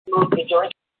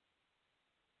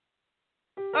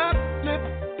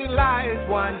Uplifting lives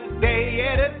one day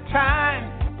at a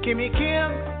time. Kimmy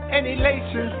Kim and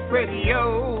Elations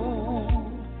Radio.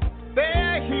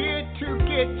 They're here to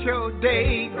get your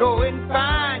day going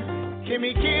fine.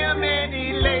 Kimmy Kim and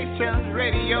Elations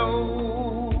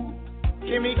Radio.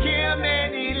 Kimmy Kim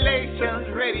and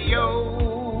Elations Radio.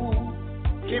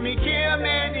 Kimmy Kim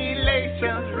and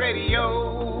Elations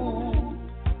Radio.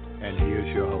 And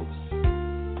here's your host,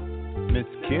 Miss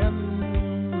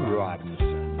Kim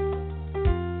Robinson.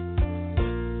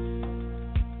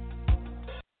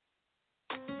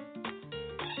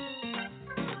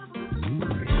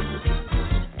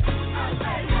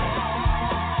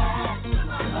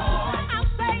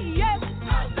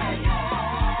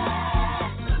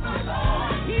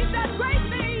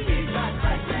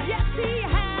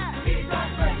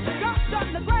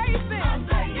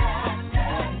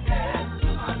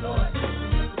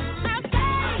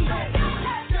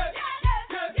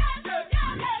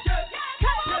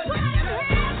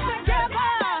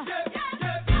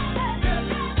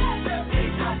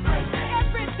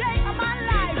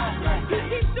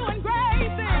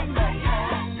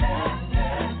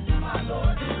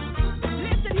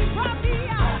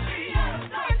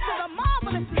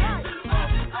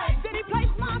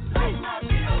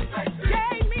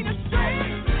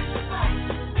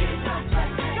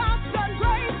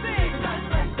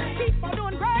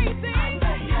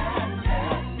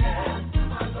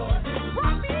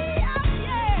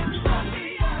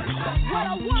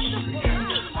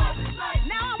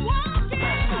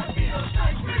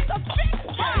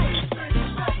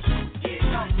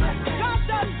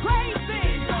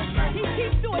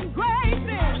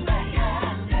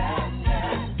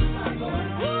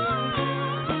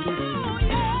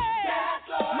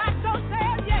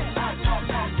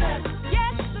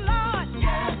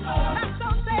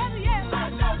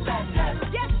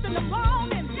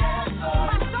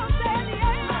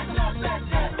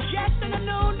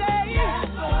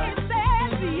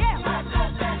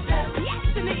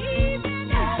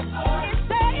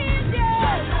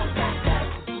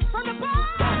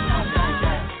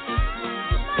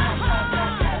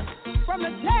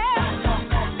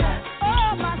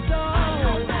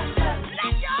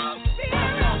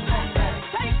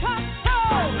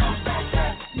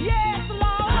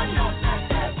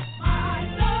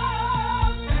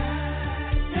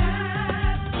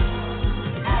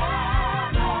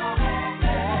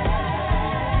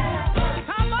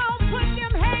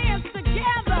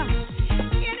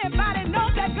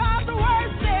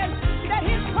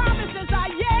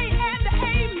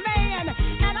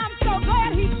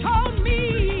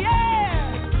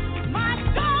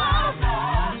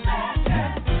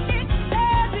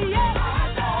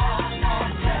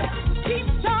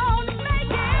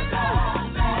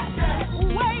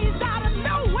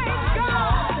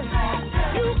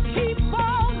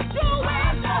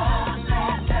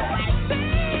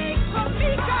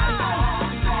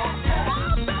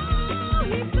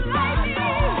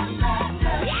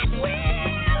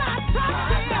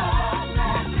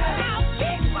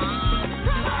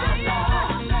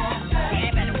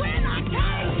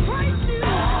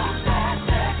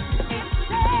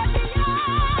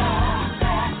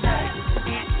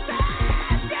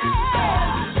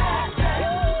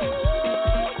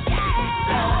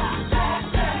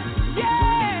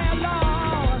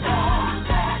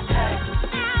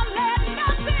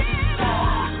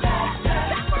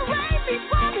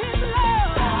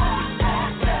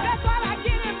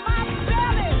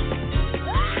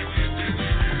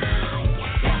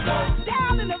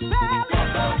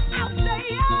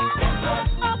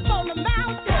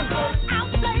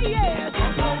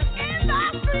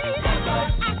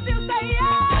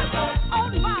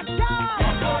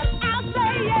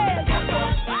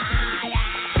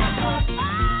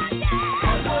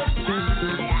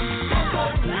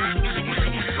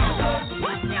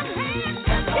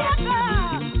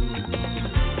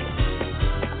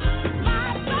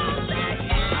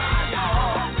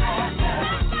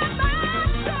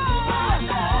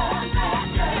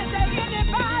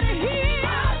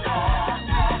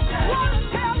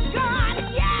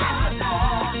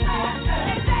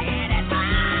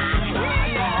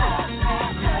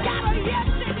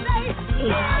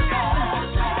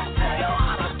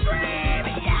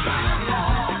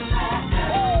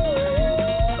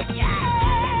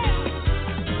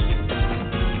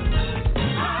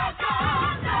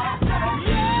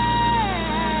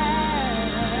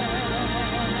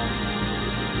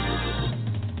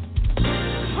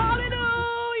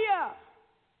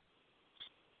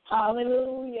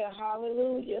 Hallelujah,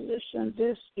 hallelujah. Listen,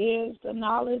 this is the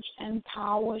Knowledge and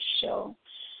Power Show.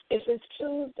 If it's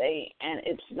Tuesday and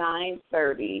it's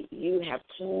 9:30, you have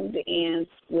tuned in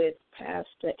with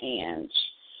Pastor Ange.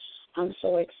 I'm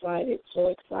so excited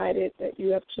that you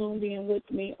have tuned in with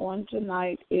me on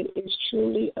tonight. It is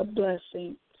truly a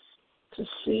blessing to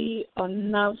see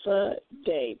another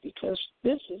day, because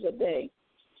this is a day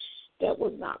that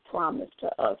was not promised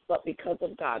to us, but because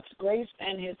of God's grace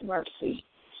and his mercy,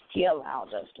 he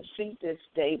allowed us to see this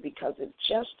day, because if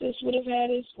justice would have had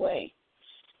its way,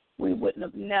 we wouldn't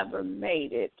have never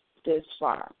made it this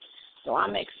far. So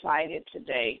I'm excited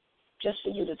today just for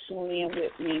you to tune in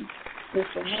with me.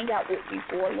 Listen, hang out with me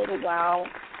for a little while.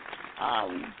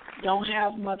 Don't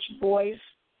have much voice,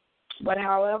 but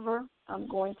however, I'm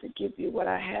going to give you what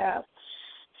I have.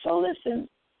 So listen,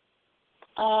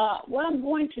 what I'm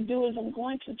going to do is I'm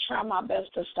going to try my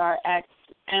best to start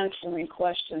answering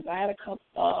questions. I had a couple,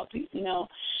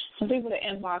 some people that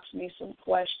inboxed me some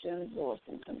questions or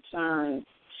some concerns,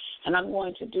 and I'm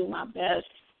going to do my best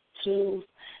to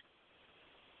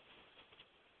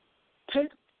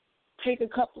take a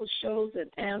couple of shows and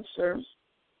answer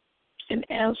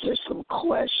some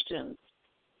questions.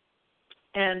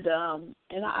 And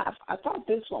I thought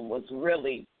this one was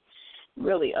really,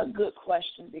 really a good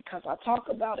question, because I talk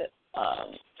about it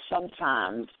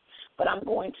sometimes, but I'm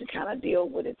going to kind of deal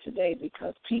with it today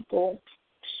because people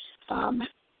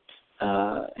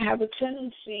have a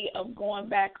tendency of going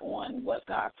back on what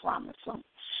God promised them,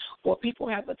 or people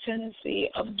have a tendency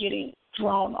of getting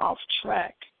thrown off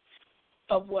track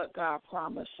of what God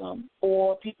promised them,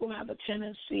 or people have a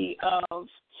tendency of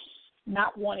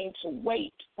not wanting to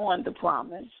wait on the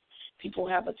promise. People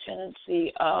have a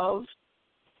tendency of,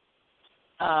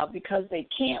 because they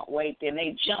can't wait, then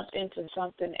they jump into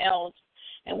something else.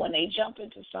 And when they jump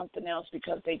into something else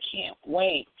because they can't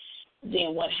wait,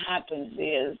 then what happens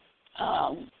is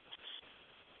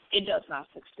it does not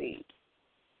succeed.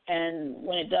 And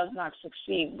when it does not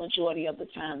succeed, majority of the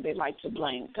time they like to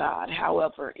blame God.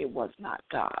 However, it was not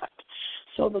God.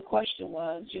 So the question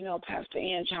was, Pastor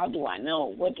Ange, how do I know?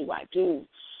 What do I do?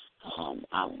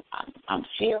 I'm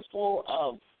fearful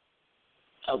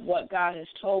of what God has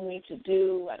told me to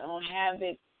do. I don't have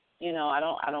it.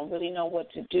 I don't really know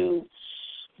what to do.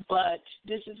 But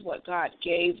this is what God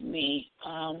gave me.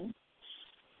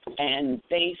 And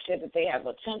they said that they have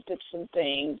attempted some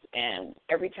things, and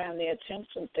every time they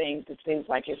attempt some things, it seems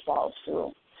like it falls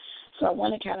through. So I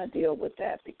want to kind of deal with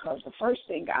that, because the first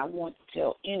thing I want to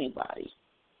tell anybody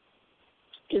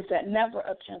is that never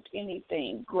attempt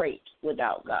anything great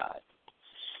without God.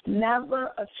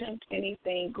 Never attempt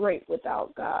anything great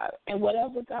without God. And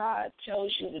whatever God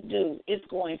tells you to do, it's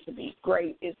going to be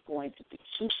great. It's going to be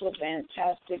super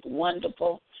fantastic,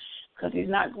 wonderful, because he's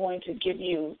not going to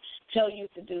tell you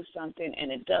to do something and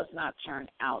it does not turn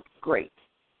out great,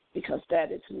 because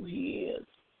that is who he is.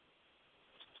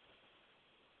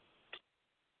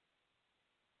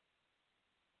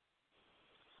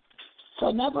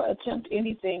 So never attempt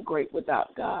anything great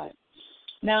without God.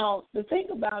 Now, the thing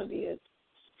about it is,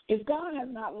 if God has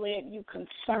not led you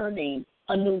concerning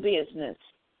a new business,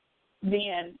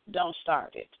 then don't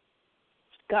start it.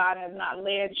 God has not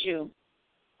led you.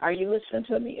 Are you listening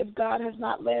to me? If God has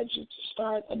not led you to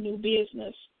start a new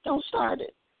business, don't start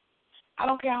it. I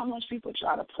don't care how much people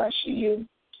try to pressure you,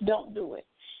 don't do it.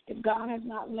 If God has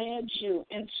not led you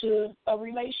into a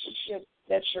relationship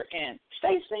that you're in,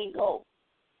 stay single.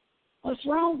 What's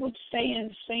wrong with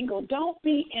staying single? Don't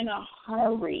be in a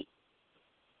hurry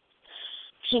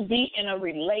to be in a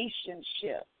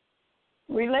relationship.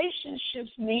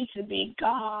 Relationships need to be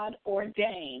God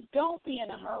ordained. Don't be in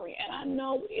a hurry. And I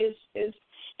know it's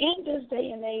in this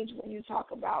day and age, when you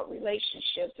talk about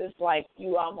relationships, it's like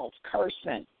you almost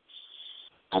cursing.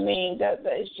 I mean,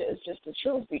 it's just the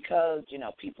truth, because,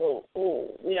 people,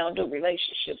 we don't do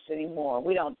relationships anymore.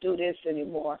 We don't do this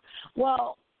anymore.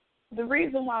 Well, the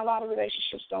reason why a lot of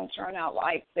relationships don't turn out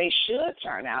like they should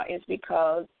turn out is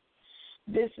because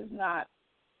this is not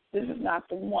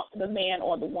the man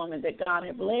or the woman that God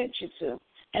has led you to,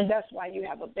 and that's why you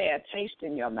have a bad taste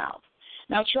in your mouth.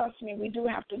 Now, trust me, we do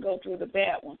have to go through the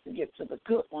bad ones to get to the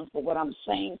good ones, but what I'm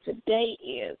saying today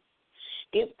is,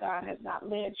 if God has not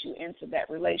led you into that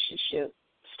relationship,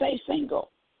 stay single.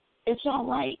 It's all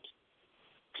right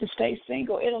to stay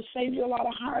single. It'll save you a lot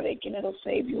of heartache, and it'll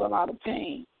save you a lot of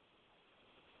pain.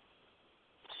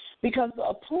 Because the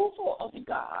approval of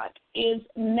God is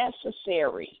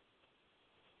necessary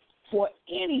for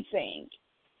anything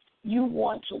you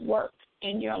want to work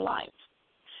in your life.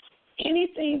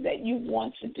 Anything that you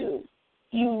want to do,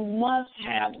 you must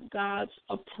have God's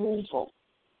approval.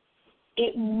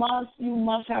 You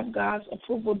must have God's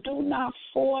approval. Do not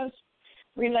force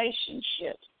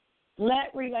relationships.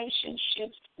 Let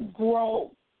relationships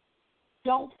grow.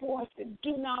 Don't force it.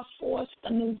 Do not force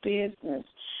a new business.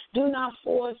 Do not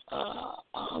force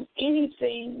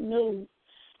anything new.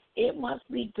 It must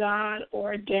be God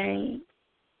ordained.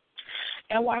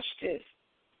 And watch this.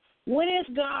 When it's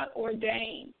God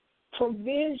ordained,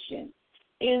 provision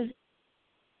is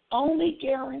only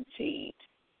guaranteed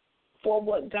for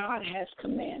what God has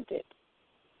commanded.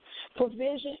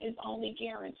 Provision is only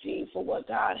guaranteed for what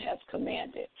God has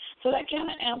commanded. So that kind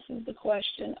of answers the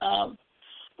question of,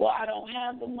 well, I don't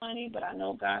have the money, but I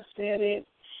know God said it.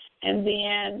 And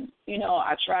then,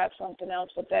 I tried something else,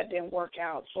 but that didn't work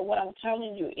out. So what I'm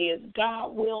telling you is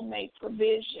God will make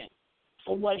provision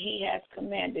for what he has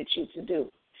commanded you to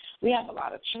do. We have a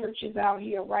lot of churches out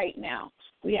here right now.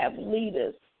 We have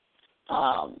leaders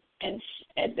and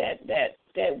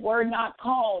that were not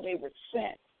called, they were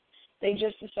sent. They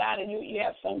just decided you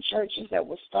have some churches that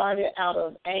were started out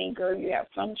of anger. You have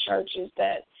some churches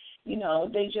that,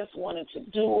 they just wanted to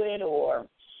do it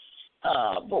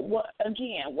but what,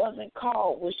 again, wasn't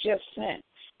called, was just sent.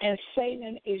 And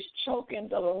Satan is choking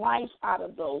the life out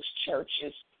of those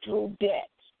churches through debt.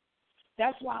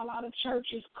 That's why a lot of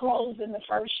churches close in the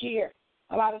first year.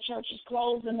 A lot of churches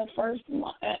close in the first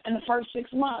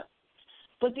 6 months.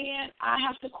 But then I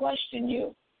have to question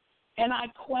you. And I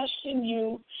question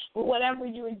you, whatever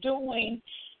you're doing,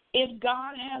 if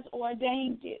God has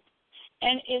ordained it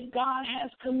and if God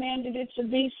has commanded it to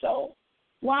be so,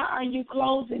 why are you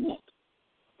closing it?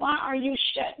 Why are you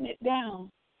shutting it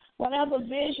down? Whatever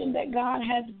vision that God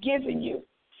has given you,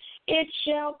 it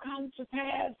shall come to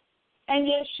pass. And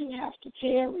yes, you have to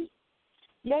tarry.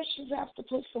 Yes, you have to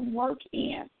put some work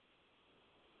in.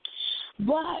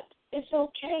 But it's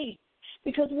okay,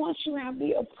 because once you have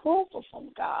the approval from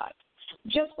God,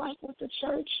 just like with the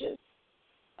churches,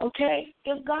 okay,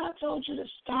 if God told you to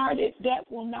start it, that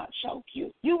will not choke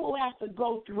you. You will have to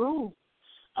go through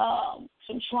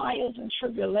some trials and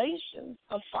tribulations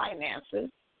of finances.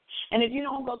 And if you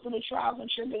don't go through the trials and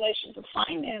tribulations of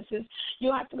finances,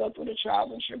 you'll have to go through the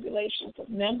trials and tribulations of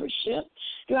membership.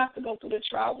 You'll have to go through the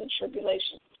trials and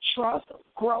tribulations of trust, of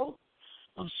growth,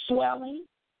 of swelling.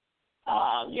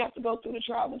 You have to go through the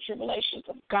trials and tribulations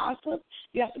of gossip.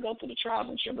 You have to go through the trials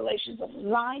and tribulations of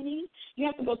lying. You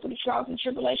have to go through the trials and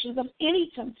tribulations of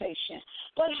any temptation.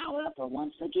 But however,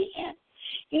 once again,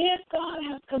 if God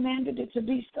has commanded it to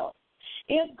be so,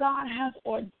 if God has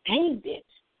ordained it,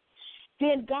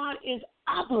 then God is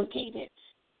obligated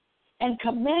and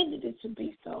commanded it to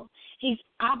be so. He's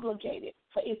obligated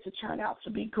for it to turn out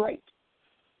to be great.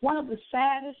 One of the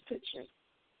saddest pictures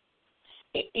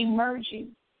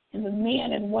emerging in the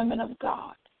men and women of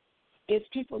God is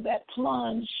people that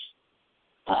plunge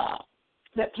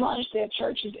their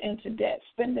churches into debt,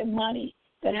 spending money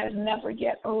that has never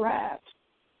yet arrived.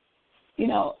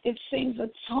 It seems a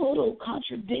total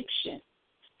contradiction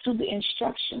to the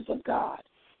instructions of God.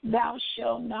 Thou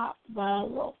shalt not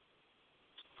borrow.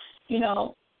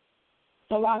 A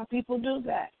lot of people do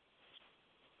that.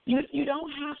 You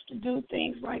don't have to do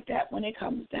things like that when it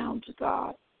comes down to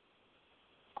God.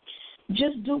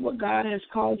 Just do what God has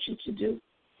called you to do.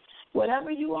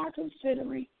 Whatever you are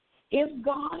considering, if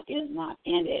God is not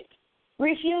in it,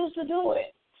 refuse to do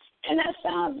it. And that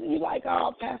sounds you like,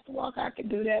 oh, Pastor Walker, I can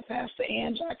do that. Pastor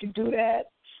Ange, I can do that.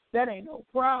 That ain't no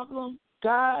problem.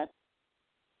 God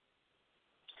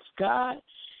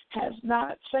has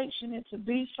not sanctioned it to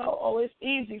be so. Oh, it's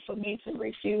easy for me to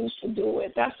refuse to do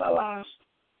it. That's a lie.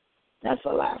 That's a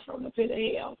lie from the pit of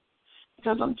hell.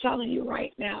 Because I'm telling you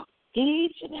right now,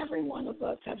 each and every one of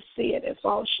us have sinned and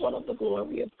fall short of the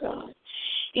glory of God.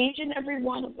 Each and every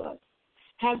one of us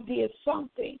have did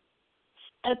something,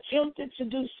 attempted to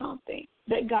do something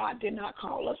that God did not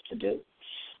call us to do.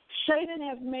 Satan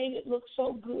has made it look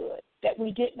so good that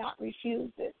we did not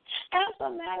refuse it. As a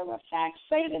matter of fact,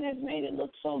 Satan has made it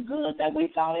look so good that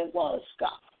we thought it was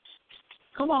God.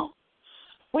 Come on.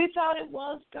 We thought it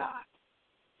was God,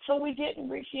 so we didn't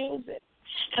refuse it.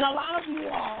 And a lot of you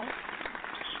all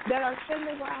that are sitting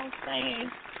around saying,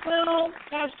 well,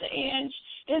 Pastor Ange,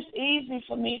 it's easy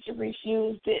for me to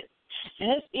refuse this,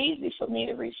 and it's easy for me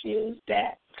to refuse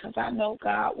that because I know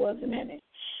God wasn't in it.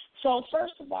 So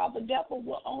first of all, the devil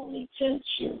will only tempt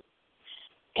you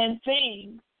in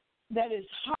things that is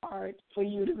hard for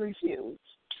you to refuse.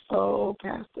 Oh,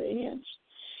 Pastor Ange.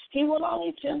 He will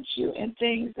only tempt you in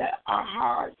things that are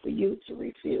hard for you to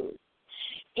refuse.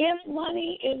 If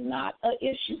money is not an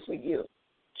issue for you,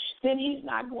 then he's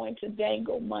not going to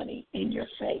dangle money in your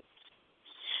face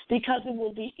because it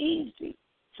will be easy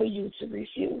for you to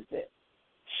refuse it.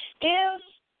 If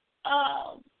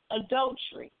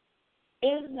adultery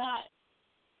is not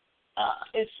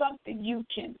is something you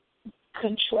can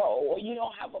control or you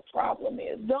don't have a problem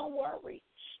is, don't worry.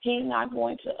 He's not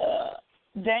going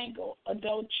to dangle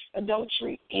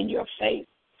adultery in your face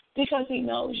because he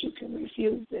knows you can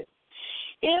refuse it.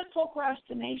 If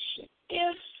procrastination,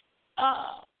 if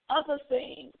other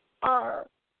things are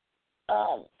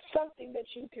something that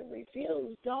you can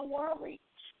refuse, don't worry.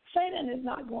 Satan is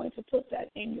not going to put that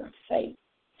in your face,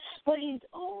 but he's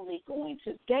only going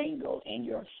to dangle in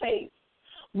your face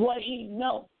what he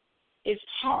knows is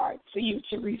hard for you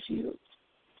to refuse.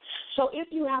 So if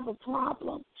you have a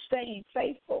problem staying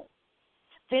faithful,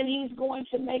 then he's going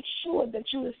to make sure that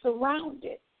you are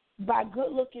surrounded by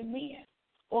good-looking men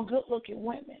or good-looking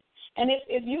women. And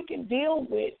if you can deal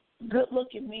with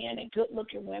good-looking men and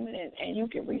good-looking women and you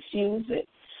can refuse it,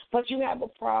 but you have a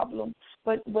problem,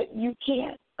 but you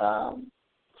can't,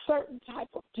 certain type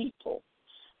of people,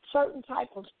 certain type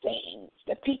of things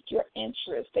that pique your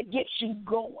interest, that gets you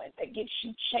going, that gets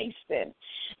you chasing,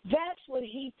 that's what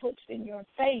he puts in your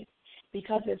face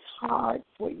because it's hard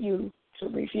for you to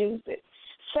refuse it.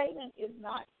 Satan is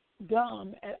not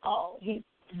dumb at all. He's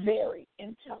very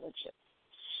intelligent.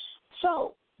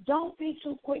 So don't be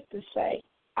too quick to say,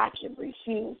 I can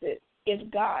refuse it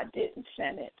if God didn't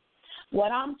send it.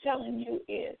 What I'm telling you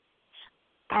is,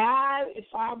 if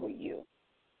I were you,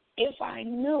 if I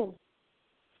knew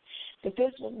that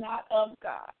this was not of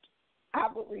God, I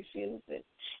would refuse it.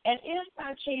 And if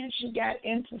by chance you got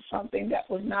into something that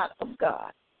was not of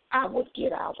God, I would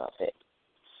get out of it.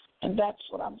 And that's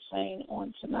what I'm saying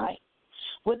on tonight.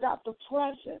 Without the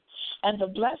presence and the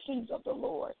blessings of the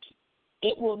Lord,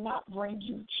 it will not bring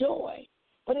you joy,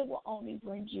 but it will only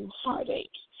bring you heartache.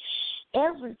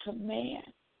 Every command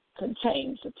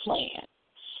contains a plan.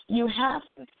 You have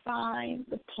to find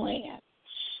the plan.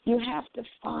 You have to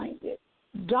find it.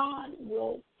 God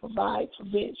will provide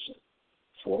provision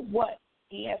for what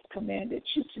he has commanded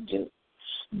you to do.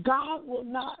 God will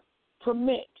not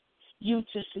permit you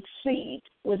to succeed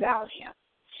without him.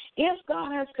 If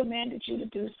God has commanded you to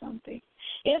do something,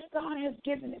 if God has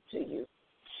given it to you,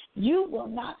 you will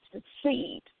not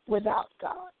succeed without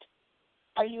God.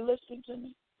 Are you listening to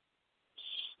me?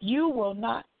 You will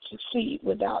not succeed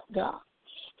without God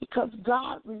because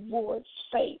God rewards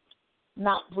faith,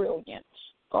 not brilliance.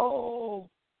 Oh,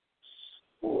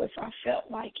 if I felt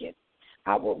like it,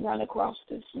 I would run across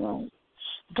this room.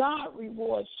 God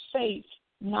rewards faith,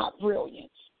 not brilliance.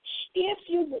 If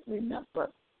you would remember,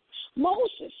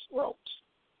 Moses wrote,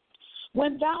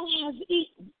 when thou hast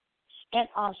eaten and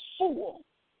art full,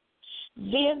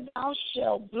 then thou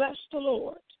shalt bless the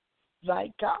Lord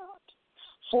thy God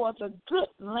for the good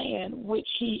land which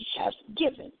he hath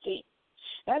given thee.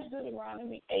 That's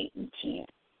Deuteronomy 8 and 10.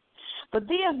 But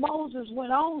then Moses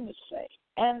went on to say,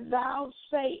 and thou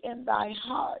say in thy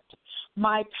heart,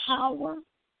 my power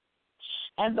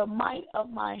and the might of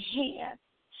my hand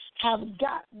have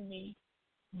gotten me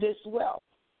this wealth.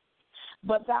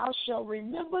 But thou shalt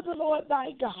remember the Lord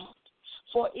thy God,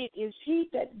 for it is he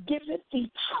that giveth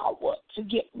thee power to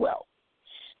get wealth,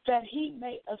 that he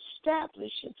may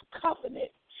establish his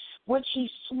covenant, which he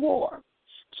swore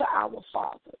to our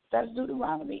fathers. That's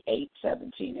Deuteronomy 8,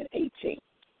 17, and 18.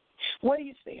 What are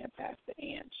you saying, Pastor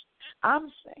Ange?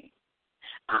 I'm saying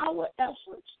our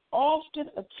efforts often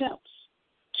attempts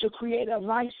to create a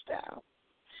lifestyle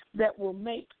that will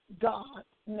make God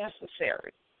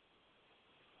necessary.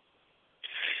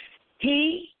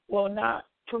 He will not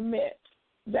permit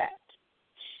that.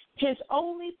 His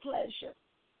only pleasure,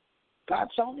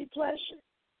 God's only pleasure,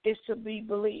 is to be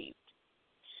believed.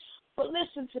 But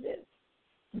listen to this.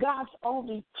 God's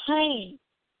only pain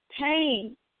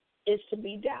is to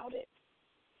be doubted.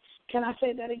 Can I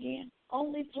say that again?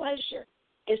 Only pleasure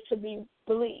is to be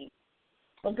believed.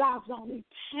 But God's only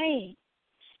pain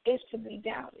is to be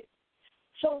doubted.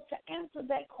 So to answer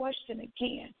that question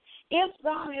again, if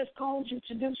God has called you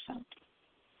to do something,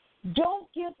 don't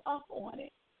give up on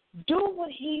it. Do what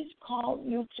he's called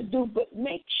you to do, but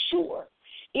make sure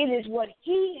it is what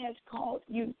he has called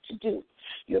you to do.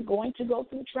 You're going to go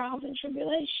through trials and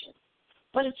tribulations,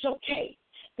 but it's okay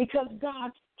because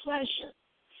God's pleasure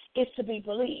is to be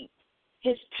believed.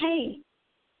 His pain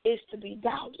is to be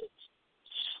doubted.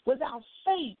 Without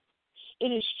faith, it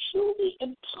is truly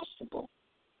impossible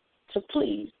to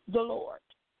please the Lord.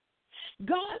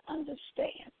 God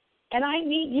understands, and I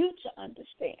need you to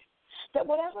understand, that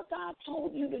whatever God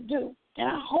told you to do, and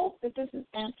I hope that this is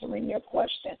answering your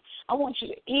question, I want you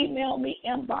to email me,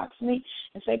 inbox me,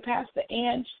 and say, Pastor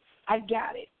Ange, I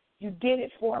got it. You did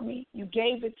it for me. You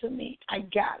gave it to me. I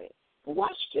got it. But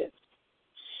watch this.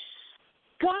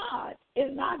 God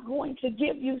is not going to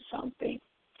give you something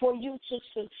for you to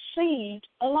succeed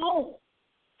alone.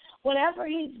 Whatever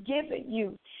he's given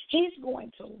you, he's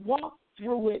going to walk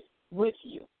through it with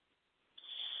you.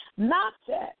 Not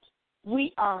that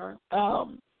we are,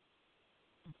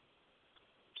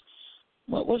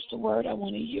 what's the word I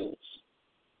want to use?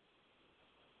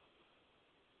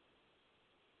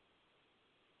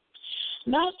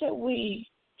 Not that we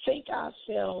think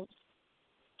ourselves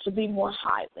to be more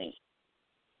highly,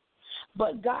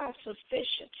 but God's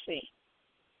sufficiency.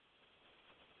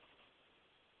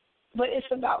 But it's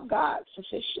about God's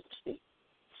sufficiency,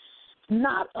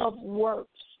 not of works.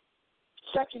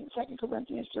 Second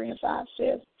Corinthians 3:5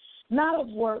 says, not of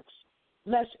works,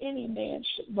 lest any man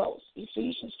should boast.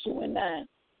 Ephesians 2:9.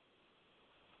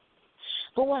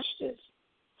 But watch this.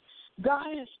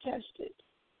 God has tested.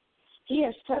 He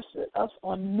has tested us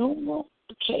on numerous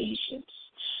occasions.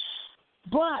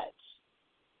 But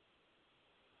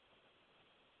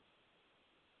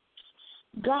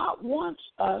God wants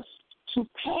us to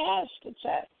pass the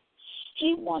test.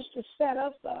 He wants to set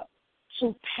us up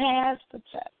to pass the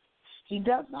test. He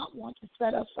does not want to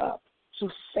set us up to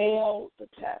fail the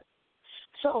test.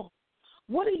 So,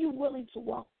 what are you willing to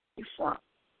walk away from?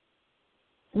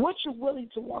 What you're willing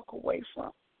to walk away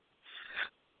from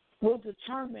will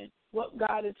determine what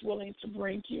God is willing to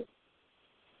bring you.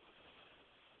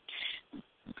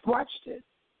 Watch this.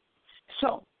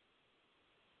 So,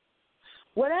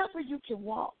 whatever you can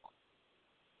walk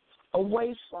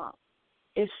away from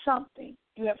is something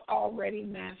you have already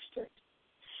mastered.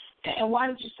 And why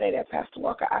did you say that, Pastor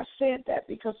Walker? I said that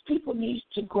because people need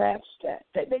to grasp that.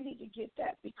 They need to get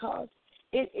that because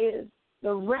it is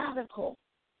the radical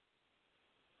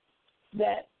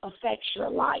that affects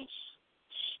your life.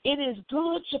 It is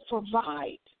good to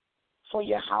provide for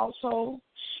your household.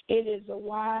 It is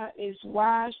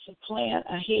wise to plan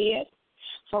ahead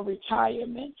for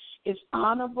retirement. It's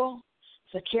honorable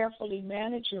to carefully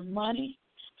manage your money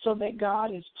so that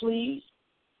God is pleased.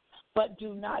 But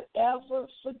do not ever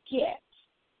forget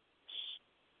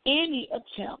any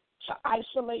attempt to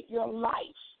isolate your life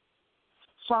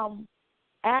from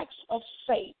acts of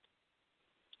faith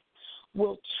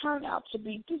will turn out to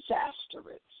be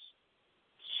disastrous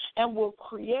and will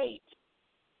create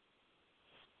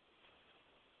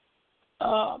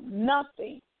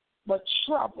nothing but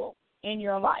trouble in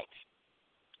your life.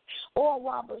 Oral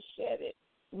Roberts said it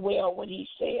well when he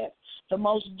said, the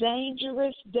most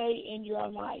dangerous day in your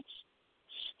life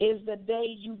is the day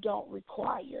you don't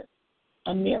require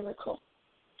a miracle.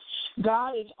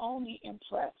 God is only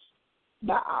impressed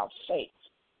by our faith.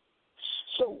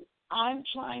 So I'm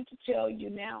trying to tell you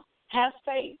now, have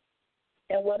faith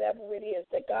in whatever it is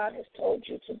that God has told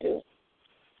you to do.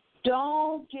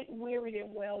 Don't get wearied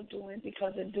in well-doing,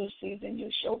 because in due season you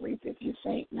shall reap if you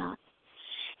faint not.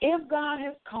 If God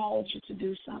has called you to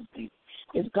do something,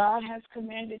 if God has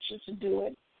commanded you to do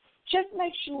it, just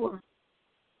make sure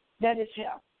that it's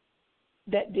Him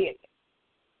that did it,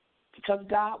 because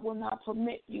God will not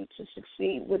permit you to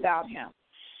succeed without Him.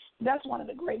 That's one of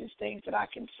the greatest things that I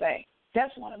can say.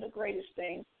 That's one of the greatest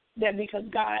things, that because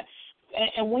God,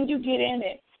 and when you get in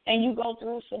it and you go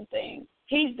through some things,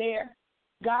 He's there.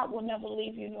 God will never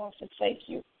leave you nor forsake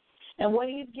you. And what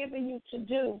He's given you to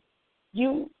do,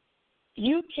 you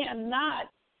cannot,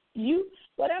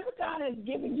 whatever God has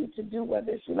given you to do,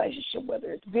 whether it's relationship,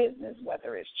 whether it's business,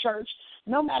 whether it's church,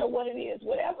 no matter what it is,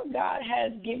 whatever God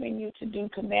has given you to do,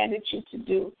 commanded you to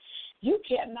do, you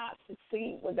cannot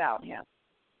succeed without Him.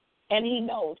 And He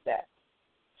knows that.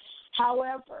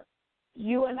 However,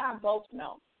 you and I both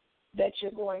know that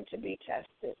you're going to be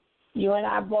tested. You and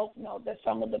I both know that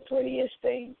some of the prettiest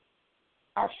things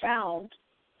are found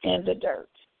in the dirt.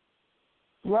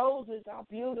 Roses are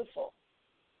beautiful,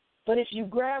 but if you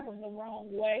grab them the wrong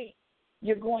way,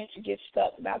 you're going to get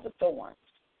stuck by the thorns.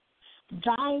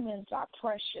 Diamonds are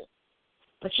precious,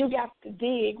 but you got to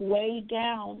dig way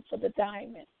down for the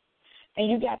diamond,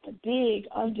 and you got to dig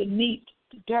underneath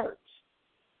the dirt.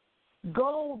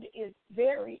 Gold is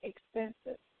very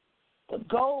expensive, but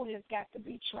gold has got to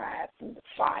be tried through the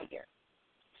fire.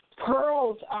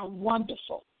 Pearls are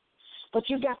wonderful, but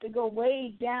you got to go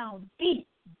way down, deep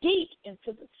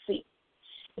into the sea,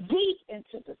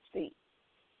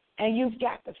 and you've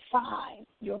got to find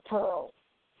your pearls.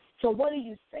 So what are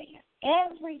you saying?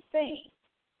 Everything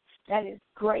that is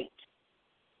great,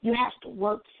 you have to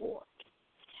work for it.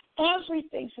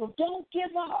 Everything. So don't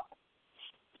give up.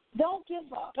 Don't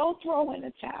give up. Don't throw in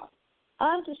the towel.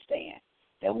 Understand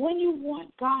that when you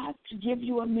want God to give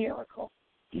you a miracle,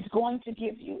 He's going to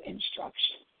give you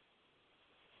instruction.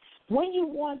 When you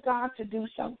want God to do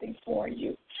something for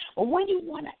you, or when you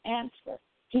want an answer,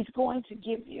 He's going to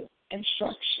give you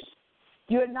instruction.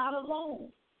 You're not alone.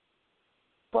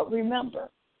 But remember,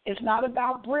 It's not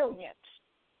about brilliance.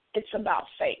 It's about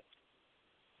faith.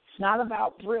 It's not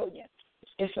about brilliance.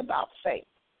 It's about faith.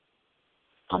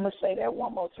 I'm going to say that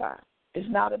one more time. It's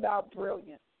not about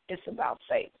brilliance. It's about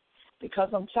faith. Because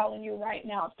I'm telling you right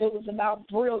now, if it was about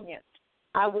brilliance,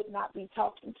 I would not be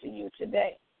talking to you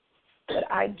today. But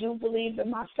I do believe in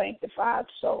my sanctified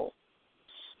soul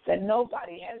that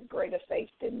nobody has greater faith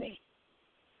than me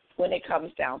when it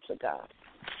comes down to God.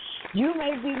 You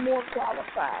may be more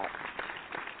qualified,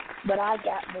 but I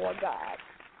got more God.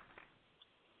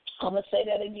 I'm going to say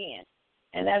that again.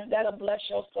 And that'll bless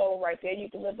your soul right there. You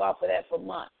can live off of that for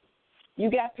months.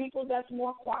 You got people that's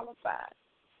more qualified.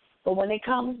 But when it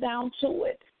comes down to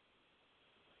it,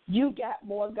 you got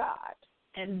more God.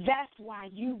 And that's why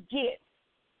you get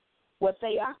what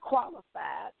they are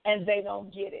qualified and they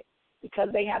don't get it because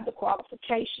they have the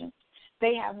qualifications.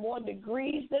 They have more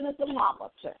degrees than a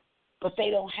thermometer, but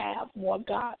they don't have more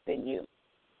God than you.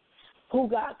 Who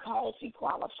God calls, he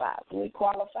qualifies. Who he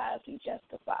qualifies, he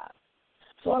justifies.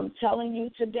 So I'm telling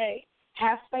you today,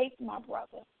 have faith, my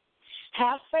brother.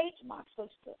 Have faith, my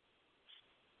sister.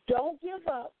 Don't give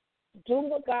up. Do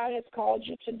what God has called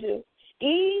you to do,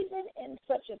 even in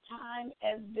such a time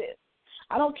as this.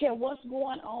 I don't care what's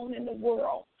going on in the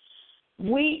world.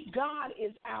 God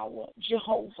is our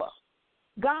Jehovah.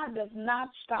 God does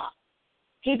not stop.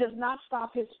 He does not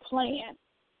stop his plan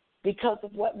because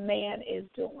of what man is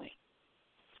doing.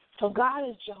 So God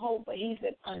is Jehovah. He's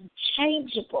an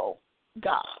unchangeable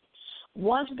God.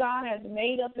 Once God has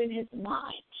made up in his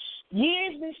mind,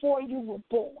 years before you were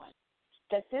born,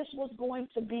 that this was going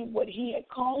to be what he had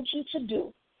called you to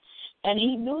do, and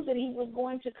he knew that he was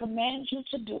going to command you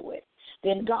to do it,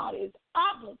 then God is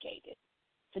obligated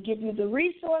to give you the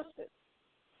resources,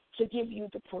 to give you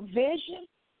the provision,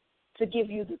 to give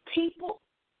you the people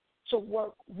to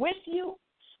work with you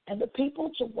and the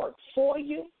people to work for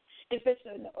you. If it's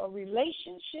a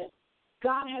relationship,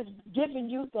 God has given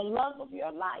you the love of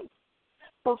your life.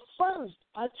 But first,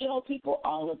 I tell people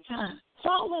all the time,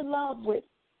 fall in love with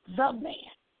the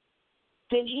man.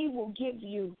 Then he will give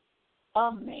you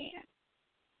a man.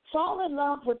 Fall in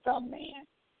love with the man.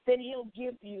 Then he'll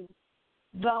give you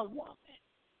the woman.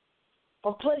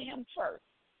 But put him first.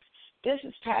 This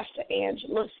is Pastor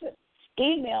Angela. Listen,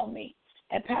 email me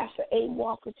at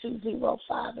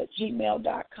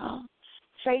PastorAWalker205@gmail.com.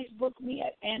 Facebook me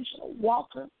at Angela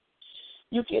Walker.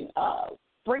 You can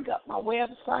bring up my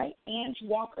website,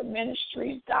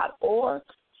 angewalkerministries.org.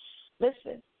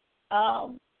 Listen,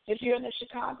 if you're in the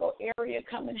Chicago area,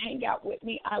 come and hang out with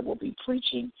me. I will be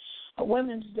preaching a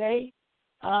Women's Day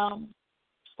on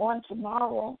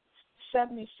tomorrow,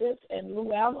 75th and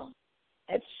Luella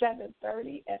at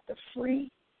 7:30 at the Free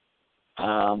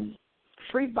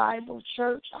Bible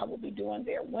Church. I will be doing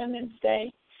their Women's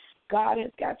Day. God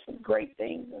has got some great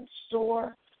things in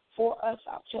store for us.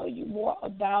 I'll tell you more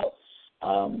about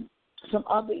some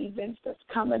other events that's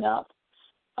coming up.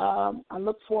 I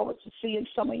look forward to seeing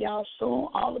some of y'all soon.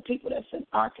 All the people that's in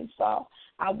Arkansas,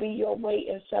 I'll be your way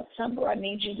in September. I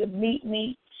need you to meet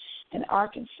me in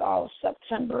Arkansas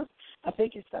September. I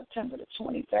think it's September the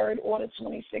 23rd or the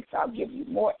 26th. I'll give you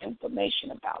more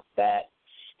information about that.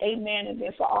 Amen. And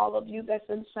then for all of you that's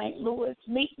in St. Louis,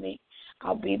 meet me.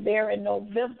 I'll be there in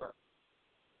November.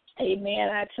 Amen.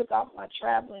 I took off my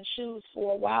traveling shoes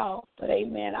for a while, but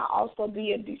amen, I'll also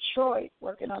be in Detroit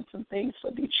working on some things for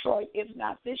Detroit, if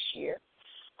not this year.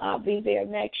 I'll be there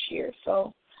next year.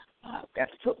 So I've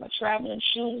got to put my traveling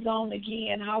shoes on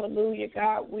again. Hallelujah.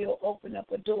 God will open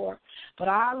up a door. But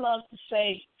I love to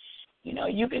say,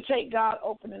 you can take God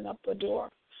opening up a door,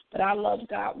 but I love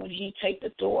God when he take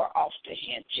the door off the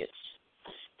hinges.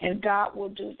 And God will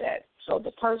do that. So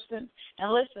the person,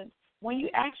 and listen, when you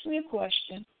ask me a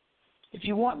question, if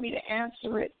you want me to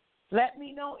answer it, let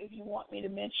me know if you want me to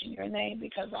mention your name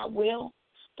because I will.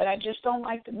 But I just don't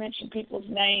like to mention people's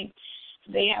names.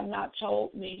 They have not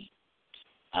told me,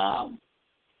 and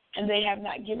they have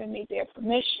not given me their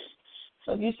permission.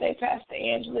 So if you say, Pastor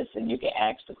Angela, listen, you can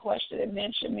ask the question and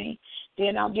mention me.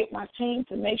 Then I'll get my team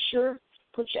to make sure,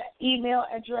 put your email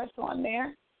address on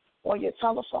there or your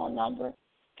telephone number,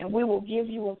 and we will give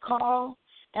you a call.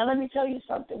 And let me tell you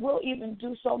something. We'll even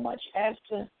do so much as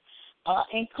to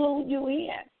include you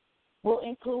in. We'll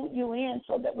include you in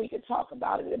so that we can talk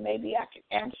about it, and maybe I can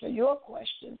answer your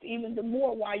questions even the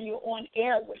more while you're on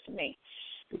air with me,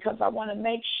 because I want to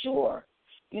make sure,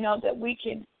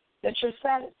 that you're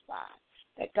satisfied,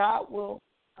 that God will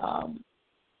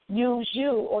use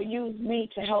you or use me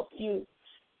to help you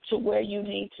to where you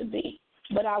need to be.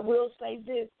 But I will say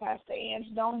this, Pastor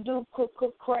Ange, don't do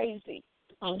cook crazy.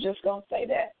 I'm just going to say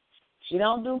that. You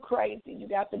don't do crazy. You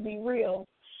got to be real.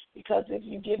 because if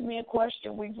you give me a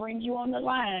question, we bring you on the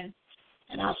line,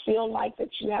 and I feel like that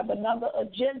you have another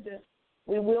agenda,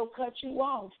 we will cut you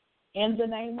off. In the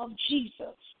name of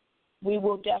Jesus, we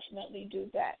will definitely do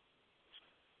that.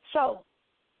 So,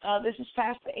 this is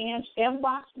Pastor Ange.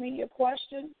 Inbox me your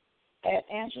question at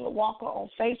Angela Walker on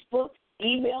Facebook.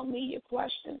 Email me your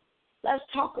question. Let's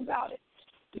talk about it,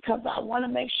 because I want to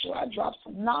make sure I drop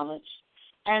some knowledge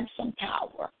and some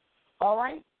power. All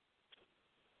right?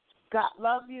 God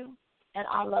love you, and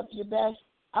I love you best.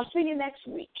 I'll see you next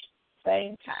week,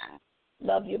 same time.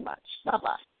 Love you much.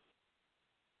 Bye-bye.